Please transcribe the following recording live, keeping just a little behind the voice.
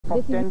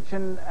of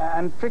tension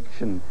and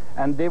friction,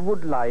 and they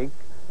would like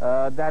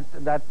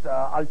that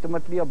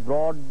ultimately a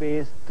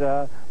broad-based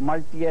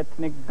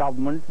multi-ethnic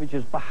government, which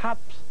is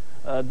perhaps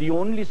the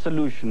only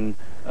solution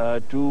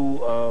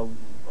to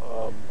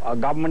a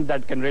government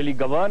that can really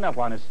govern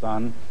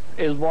Afghanistan,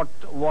 is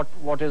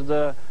what is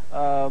the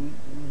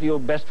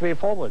best way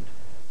forward.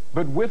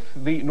 But with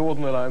the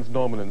Northern Alliance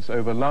dominance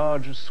over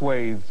large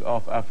swathes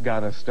of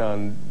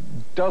Afghanistan,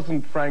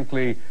 doesn't,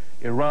 frankly,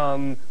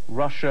 Iran,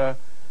 Russia,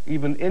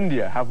 even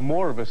India have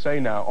more of a say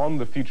now on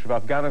the future of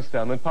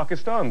Afghanistan than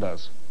Pakistan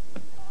does?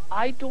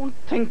 I don't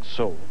think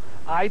so.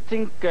 I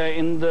think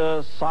in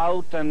the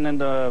south and in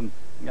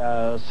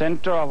the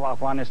center of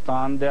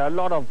Afghanistan, there are a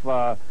lot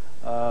of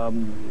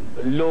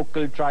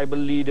local tribal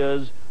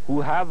leaders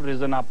who have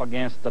risen up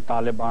against the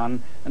Taliban,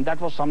 and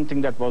that was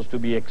something that was to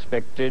be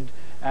expected.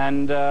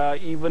 And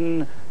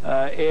even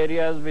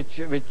areas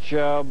which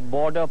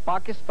border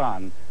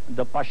Pakistan,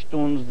 the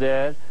Pashtuns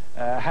there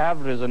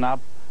have risen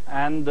up,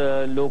 and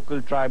the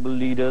local tribal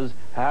leaders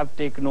have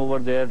taken over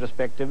their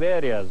respective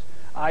areas.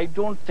 I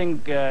don't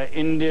think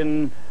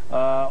Indian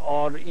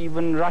or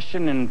even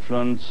Russian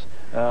influence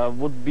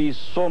would be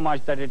so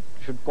much that it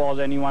should cause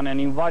anyone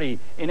any worry.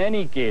 In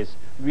any case,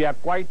 we are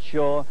quite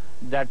sure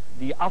that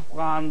the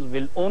Afghans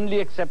will only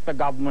accept a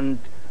government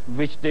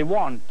which they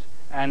want,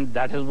 and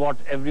that is what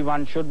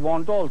everyone should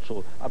want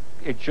also.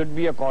 It should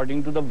be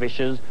according to the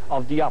wishes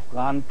of the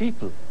Afghan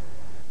people.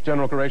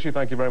 General Qureshi,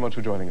 thank you very much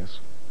for joining us.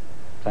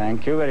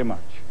 Thank you very much.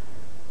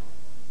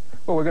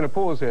 Well, we're going to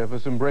pause here for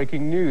some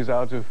breaking news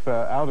out of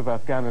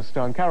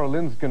Afghanistan. Carol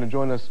Lynn's going to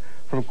join us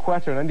from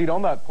Quetta, and indeed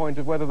on that point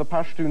of whether the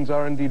Pashtuns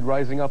are indeed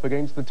rising up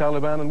against the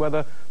Taliban and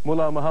whether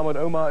Mullah Muhammad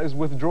Omar is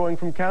withdrawing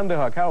from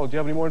Kandahar. Carol, do you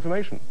have any more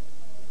information?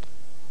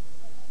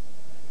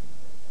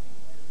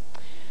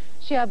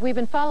 Shihab, we've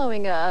been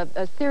following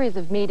a series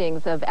of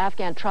meetings of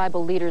Afghan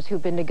tribal leaders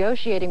who've been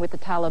negotiating with the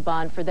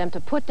Taliban for them to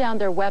put down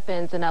their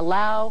weapons and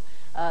allow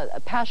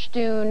a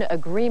Pashtun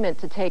agreement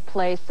to take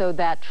place so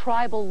that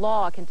tribal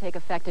law can take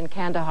effect in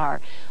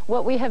Kandahar.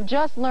 What we have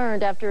just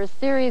learned after a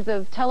series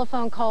of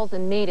telephone calls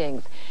and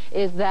meetings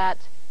is that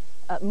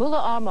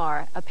Mullah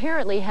Omar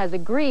apparently has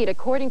agreed,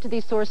 according to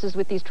these sources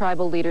with these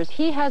tribal leaders,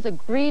 he has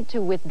agreed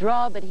to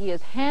withdraw, but he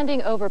is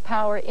handing over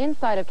power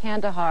inside of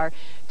Kandahar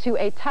to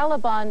a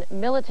Taliban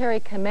military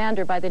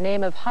commander by the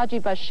name of Haji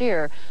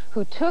Bashir,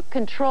 who took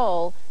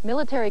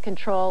military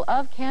control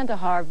of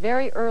Kandahar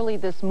very early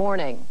this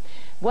morning.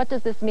 What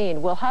does this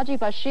mean? Well, Haji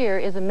Bashir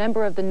is a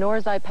member of the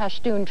Norzai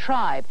Pashtun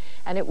tribe,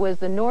 and it was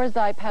the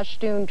Norzai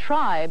Pashtun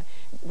tribe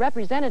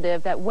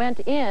representative that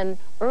went in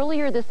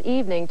earlier this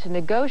evening to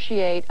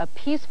negotiate a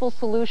peaceful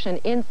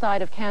solution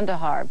inside of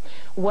Kandahar.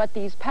 What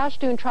these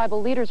Pashtun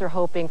tribal leaders are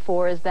hoping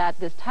for is that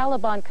this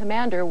Taliban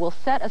commander will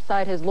set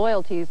aside his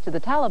loyalties to the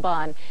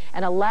Taliban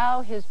and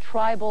allow his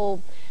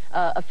tribal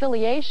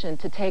affiliation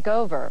to take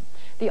over.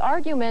 The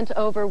argument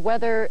over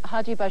whether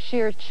Haji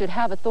Bashir should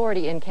have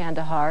authority in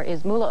Kandahar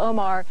is Mullah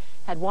Omar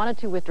had wanted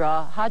to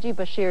withdraw. Haji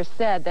Bashir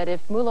said that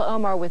if Mullah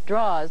Omar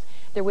withdraws,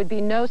 there would be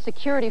no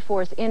security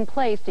force in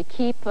place to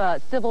keep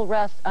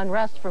civil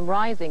unrest from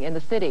rising in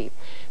the city.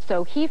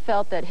 So he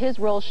felt that his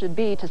role should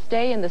be to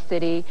stay in the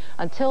city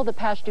until the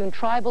Pashtun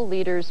tribal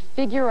leaders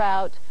figure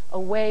out a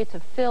way to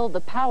fill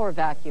the power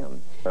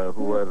vacuum.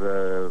 Who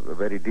were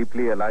very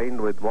deeply aligned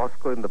with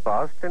Moscow in the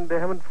past, and they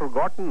haven't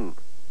forgotten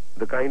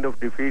the kind of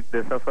defeat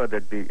they suffered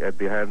at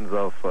the hands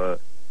of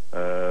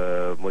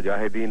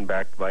Mujahideen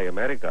backed by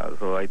America.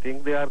 So I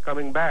think they are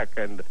coming back,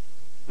 and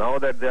now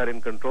that they are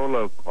in control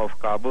of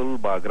Kabul,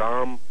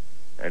 Bagram,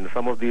 and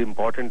some of the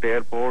important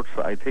airports,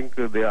 I think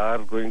they are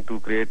going to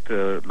create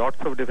lots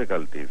of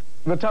difficulties.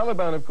 The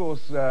Taliban, of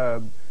course,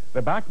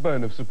 the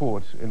backbone of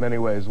support in many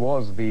ways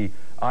was the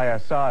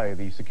ISI,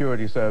 the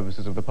security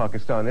services of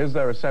Pakistan. Is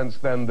there a sense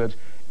then that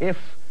if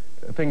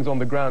things on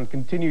the ground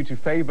continue to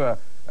favor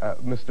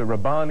Mr.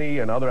 Rabbani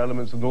and other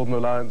elements of the Northern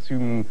Alliance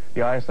whom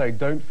the ISA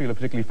don't feel are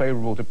particularly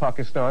favorable to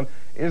Pakistan,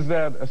 is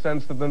there a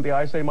sense that then the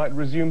ISA might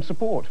resume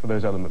support for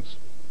those elements?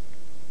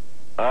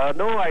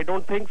 No, I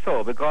don't think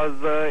so, because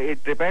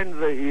it depends.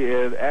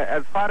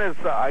 As far as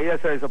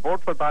ISI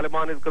support for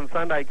Taliban is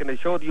concerned, I can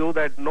assure you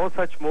that no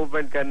such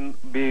movement can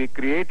be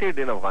created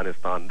in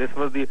Afghanistan. This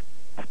was the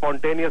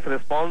spontaneous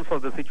response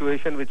of the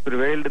situation which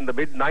prevailed in the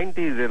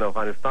mid-90s in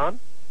Afghanistan.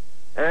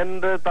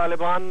 And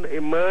Taliban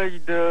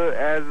emerged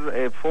as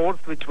a force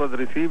which was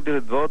received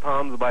with both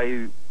arms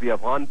by the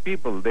Afghan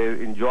people. They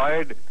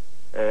enjoyed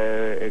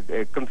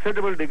a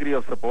considerable degree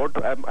of support.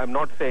 I'm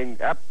not saying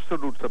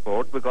absolute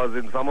support, because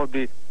in some of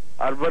the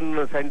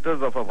urban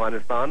centers of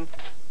Afghanistan,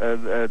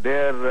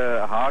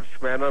 their harsh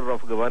manner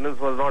of governance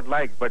was not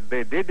liked. But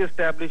they did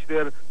establish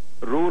their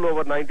rule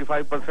over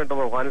 95% of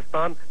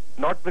Afghanistan,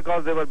 not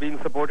because they were being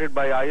supported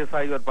by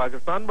ISI or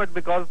Pakistan, but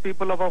because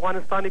people of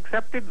Afghanistan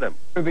accepted them.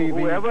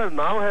 Whoever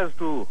now has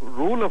to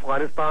rule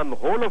Afghanistan, the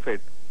whole of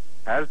it,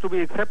 has to be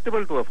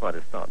acceptable to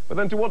Afghanistan. But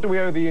then to what do we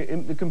owe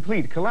the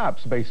complete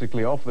collapse,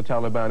 basically, of the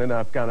Taliban in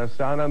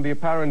Afghanistan and the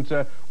apparent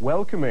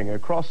welcoming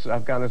across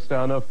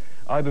Afghanistan of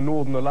either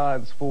Northern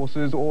Alliance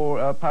forces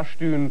or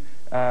Pashtun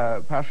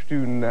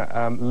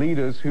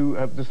leaders who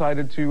have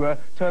decided to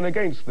turn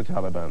against the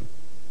Taliban.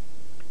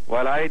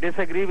 Well, I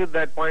disagree with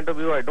that point of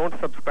view. I don't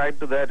subscribe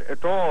to that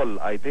at all.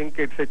 I think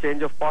it's a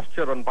change of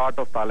posture on part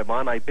of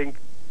Taliban. I think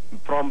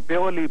from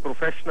purely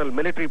professional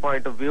military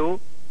point of view,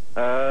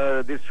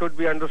 this should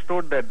be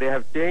understood that they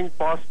have changed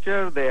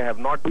posture, they have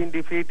not been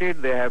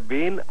defeated, they have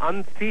been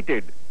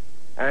unseated.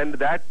 And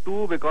that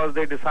too because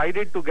they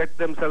decided to get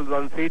themselves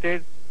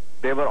unseated.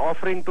 They were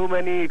offering too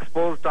many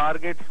exposed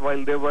targets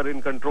while they were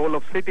in control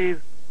of cities.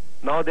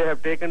 Now they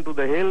have taken to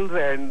the hills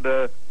and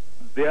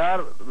they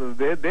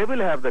will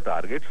have the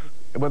targets.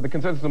 But the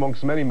consensus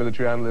amongst many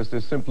military analysts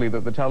is simply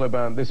that the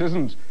Taliban, this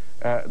isn't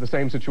the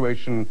same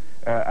situation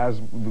as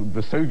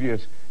the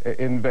Soviet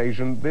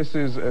invasion. This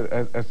is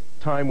a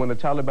time when the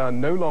Taliban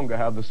no longer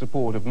have the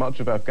support of much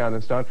of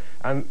Afghanistan,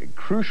 and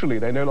crucially,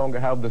 they no longer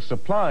have the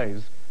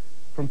supplies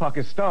from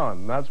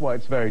Pakistan. That's why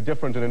it's very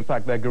different, and in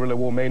fact, their guerrilla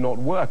war may not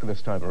work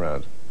this time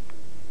around.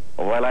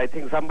 Well, I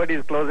think somebody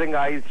is closing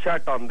eyes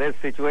shut on this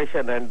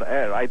situation, and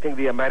I think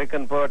the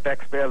American poor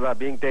taxpayers are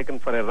being taken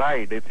for a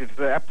ride. It's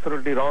an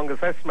absolutely wrong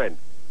assessment.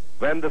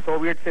 When the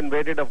Soviets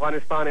invaded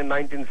Afghanistan in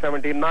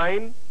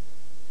 1979,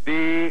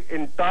 the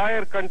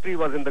entire country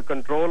was in the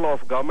control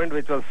of government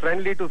which was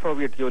friendly to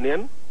Soviet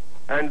Union,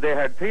 and they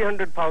had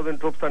 300,000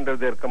 troops under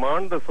their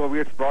command. The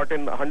Soviets brought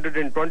in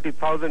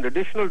 120,000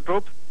 additional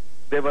troops.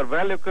 They were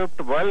well equipped,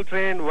 well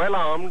trained, well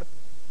armed,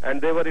 and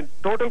they were in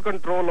total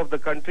control of the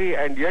country,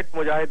 and yet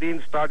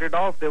Mujahideen started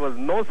off. There was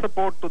no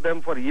support to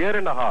them for a year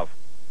and a half.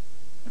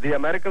 The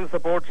American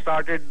support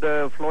started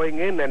flowing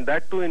in, and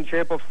that too in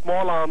shape of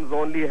small arms,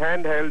 only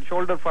handheld,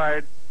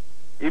 shoulder-fired.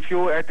 If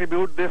you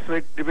attribute this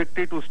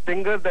victory to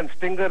Stinger, then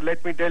Stinger,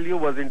 let me tell you,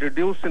 was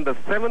introduced in the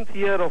 7th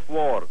year of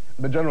war.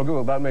 But General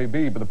Gul, that may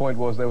be, but the point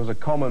was there was a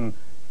common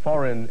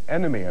foreign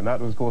enemy, and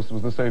that, of course,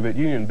 was the Soviet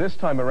Union. This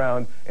time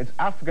around, it's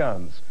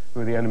Afghans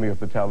who are the enemy of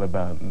the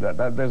Taliban.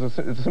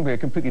 It's simply a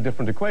completely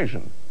different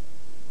equation.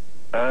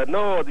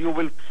 No, you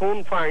will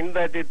soon find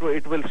that it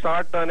will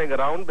start turning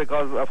around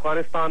because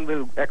Afghanistan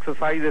will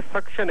exercise a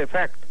suction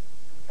effect.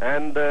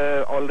 And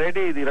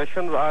already the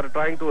Russians are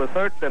trying to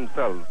assert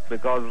themselves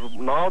because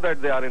now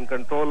that they are in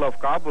control of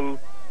Kabul,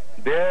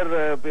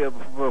 their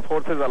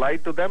forces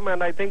allied to them,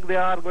 and I think they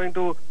are going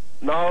to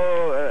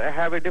now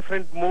have a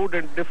different mood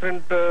and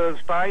different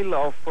style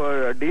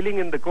of dealing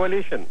in the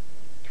coalition.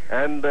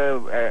 And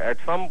at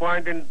some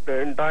point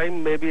in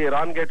time, maybe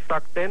Iran gets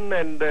sucked in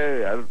and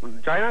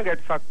China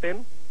gets sucked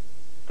in.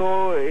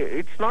 So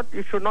it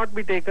should not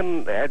be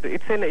taken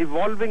it's an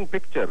evolving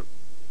picture.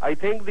 I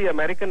think the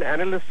American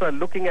analysts are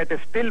looking at a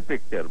still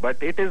picture,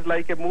 but it is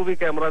like a movie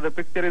camera. The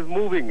picture is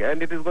moving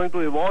and it is going to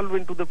evolve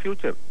into the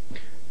future.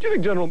 Do you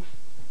think General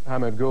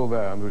Hamid Gul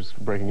there, I'm just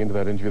breaking into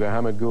that interview there,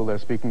 Hamid Gul there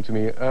speaking to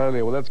me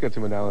earlier, well, let's get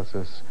some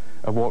analysis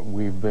of what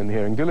we've been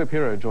hearing. Dilip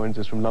Hira joins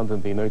us from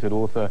London, the noted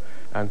author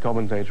and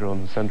commentator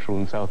on Central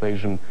and South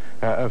Asian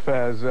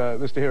affairs.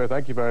 Mr. Hira,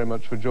 thank you very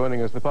much for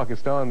joining us. The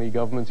Pakistani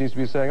government seems to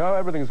be saying, oh,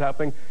 everything's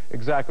happening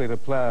exactly the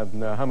plan.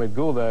 Hamid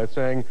Gul there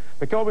saying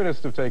the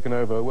communists have taken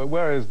over.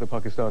 Where is the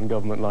Pakistan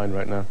government line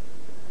right now?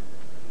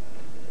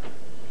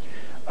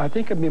 I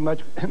think it'd be much,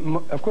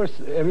 of course,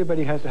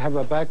 everybody has to have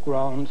a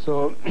background,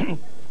 so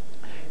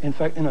in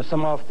fact,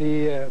 some of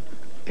the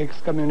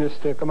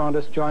ex-communist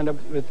commanders joined up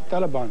with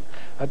Taliban.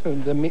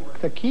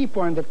 The key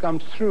point that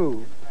comes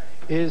through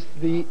is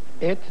the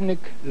ethnic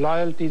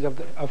loyalties of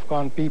the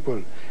Afghan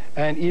people.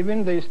 And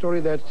even the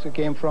story that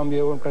came from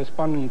your own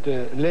correspondent,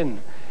 Lynn,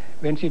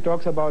 when she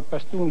talks about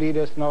Pashtun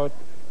leaders now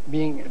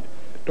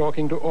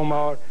talking to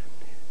Omar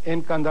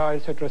in Kandahar,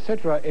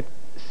 etc., it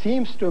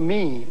seems to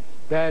me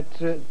that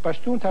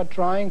Pashtuns are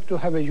trying to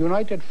have a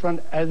united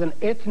front as an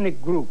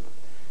ethnic group.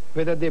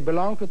 Whether they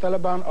belong to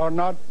Taliban or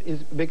not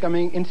is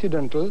becoming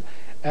incidental.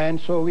 And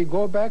so we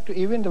go back to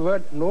even the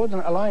word Northern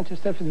Alliance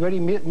itself is very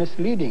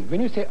misleading. When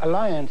you say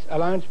alliance,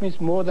 alliance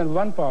means more than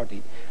one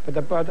party. But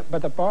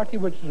the party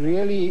which is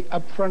really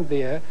up front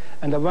there,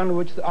 and the one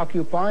which is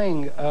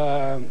occupying,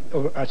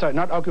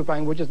 not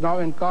occupying, which is now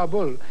in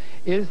Kabul,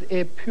 is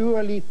a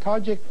purely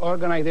Tajik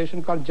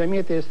organization called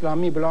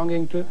Jamiat-e-Islami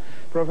belonging to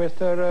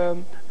Professor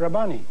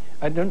Rabbani.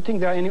 I don't think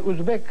there are any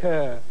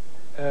Uzbek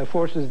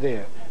forces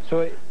there.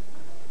 So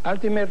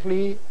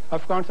ultimately,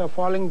 Afghans are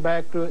falling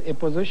back to a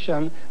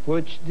position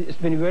which has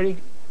been very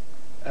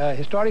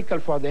historical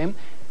for them,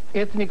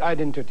 ethnic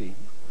identity.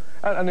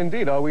 And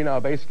indeed, are we now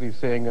basically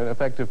seeing an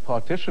effective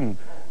partition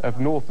of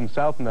North and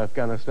South in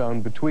Afghanistan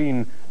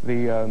between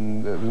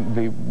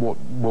what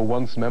were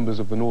once members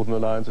of the Northern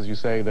Alliance, as you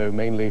say, though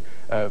mainly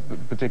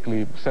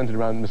particularly centered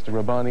around Mr.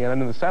 Rabbani,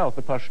 and in the South,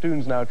 the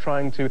Pashtuns now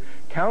trying to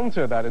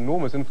counter that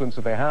enormous influence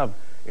that they have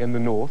in the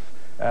North.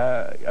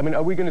 I mean,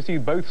 are we going to see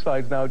both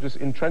sides now just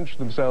entrench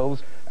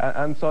themselves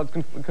and start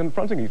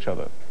confronting each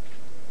other?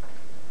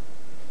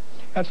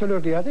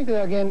 Absolutely. I think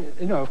that, again,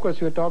 of course,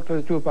 you talk to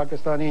the two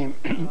Pakistani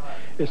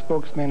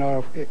spokesmen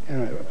or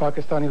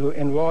Pakistanis who are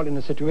involved in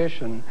the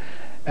situation,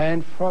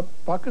 And from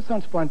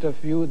Pakistan's point of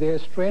view, their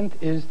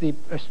strength is the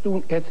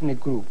Pashtun ethnic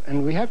group.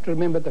 And we have to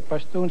remember the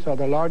Pashtuns are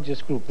the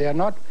largest group. They are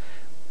not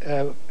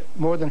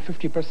more than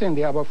 50%,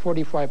 they are about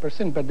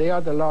 45%, but they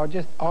are the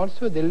largest.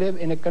 Also, they live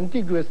in a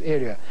contiguous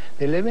area.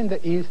 They live in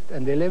the east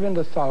and they live in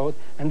the south,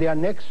 and they are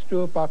next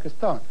to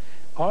Pakistan.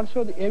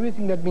 Also,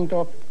 everything that's being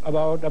talked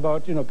about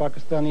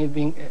Pakistanis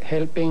being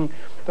helping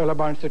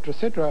Taliban,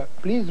 etc.,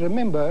 please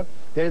remember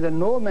there is a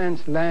no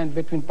man's land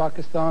between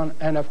Pakistan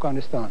and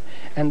Afghanistan.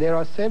 And there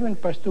are 7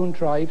 Pashtun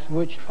tribes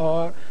which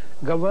are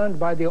governed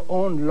by their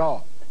own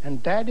law.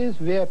 And that is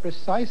where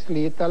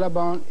precisely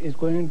Taliban is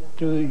going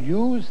to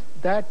use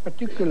that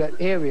particular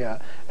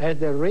area as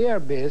the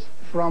rear base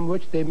from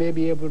which they may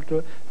be able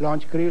to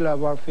launch guerrilla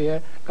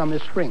warfare come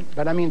spring.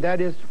 But I mean, that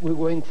is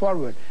going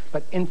forward.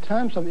 But in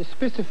terms of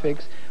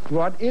specifics,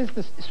 what is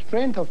the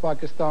strength of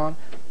Pakistan?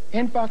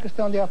 In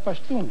Pakistan, there are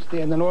Pashtuns. They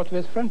are in the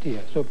northwest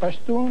frontier. So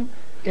Pashtun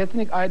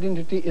ethnic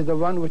identity is the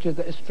one which is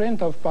the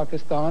strength of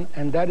Pakistan,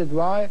 and that is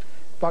why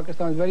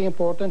Pakistan is very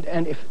important.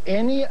 And if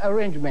any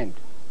arrangement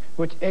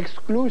which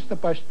excludes the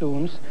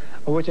Pashtuns,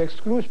 which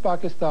excludes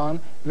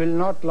Pakistan, will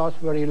not last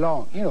very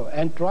long.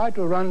 And try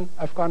to run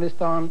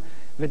Afghanistan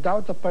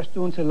without the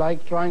Pashtuns is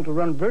like trying to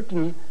run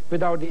Britain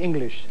without the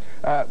English.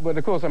 But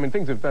of course, I mean,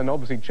 things have then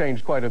obviously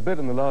changed quite a bit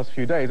in the last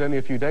few days. Only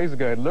a few days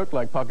ago, it looked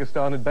like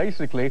Pakistan had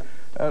basically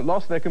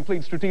lost their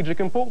complete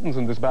strategic importance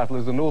in this battle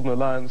as the Northern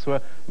Alliance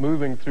were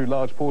moving through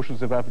large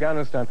portions of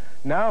Afghanistan.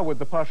 Now, with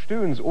the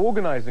Pashtuns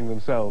organizing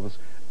themselves,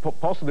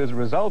 possibly as a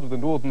result of the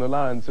Northern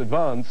Alliance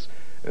advance,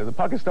 the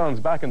Pakistan's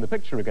back in the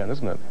picture again,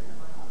 isn't it?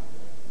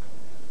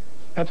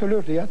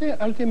 Absolutely. I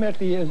think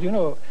ultimately, as you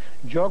know,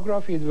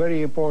 geography is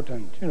very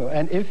important,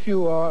 and if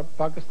you are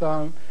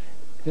Pakistan,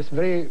 this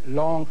very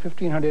long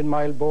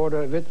 1,500-mile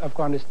border with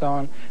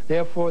Afghanistan,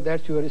 therefore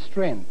that's your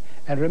strength.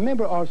 And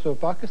remember also,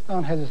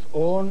 Pakistan has its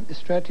own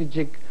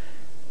strategic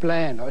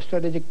plan or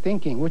strategic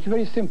thinking, which is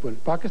very simple.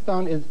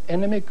 Pakistan is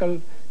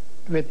inimical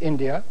with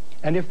India,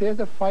 and if there's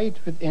a fight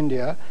with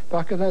India,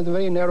 Pakistan is a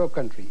very narrow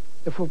country.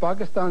 Therefore,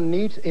 Pakistan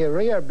needs a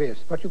rear base,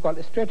 what you call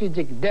a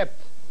strategic depth,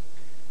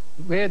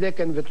 where they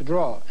can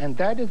withdraw. And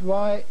that is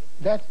why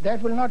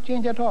that will not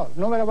change at all.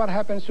 No matter what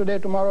happens today,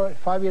 tomorrow,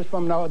 5 years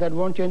from now, that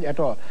won't change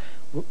at all.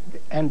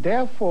 And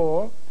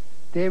therefore,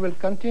 they will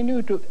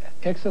continue to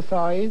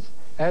exercise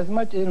as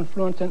much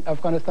influence in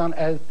Afghanistan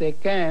as they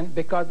can,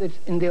 because it's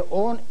in their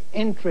own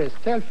interest,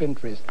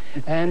 self-interest.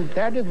 And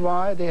that is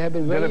why they have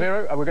been very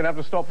We're going to have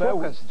to stop there.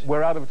 focused.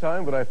 We're out of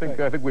time, but I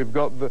think we've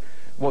got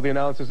what the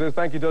analysis is.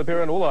 Thank you,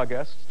 Dilipira, and all our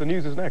guests. The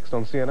news is next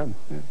on CNN.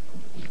 Yeah.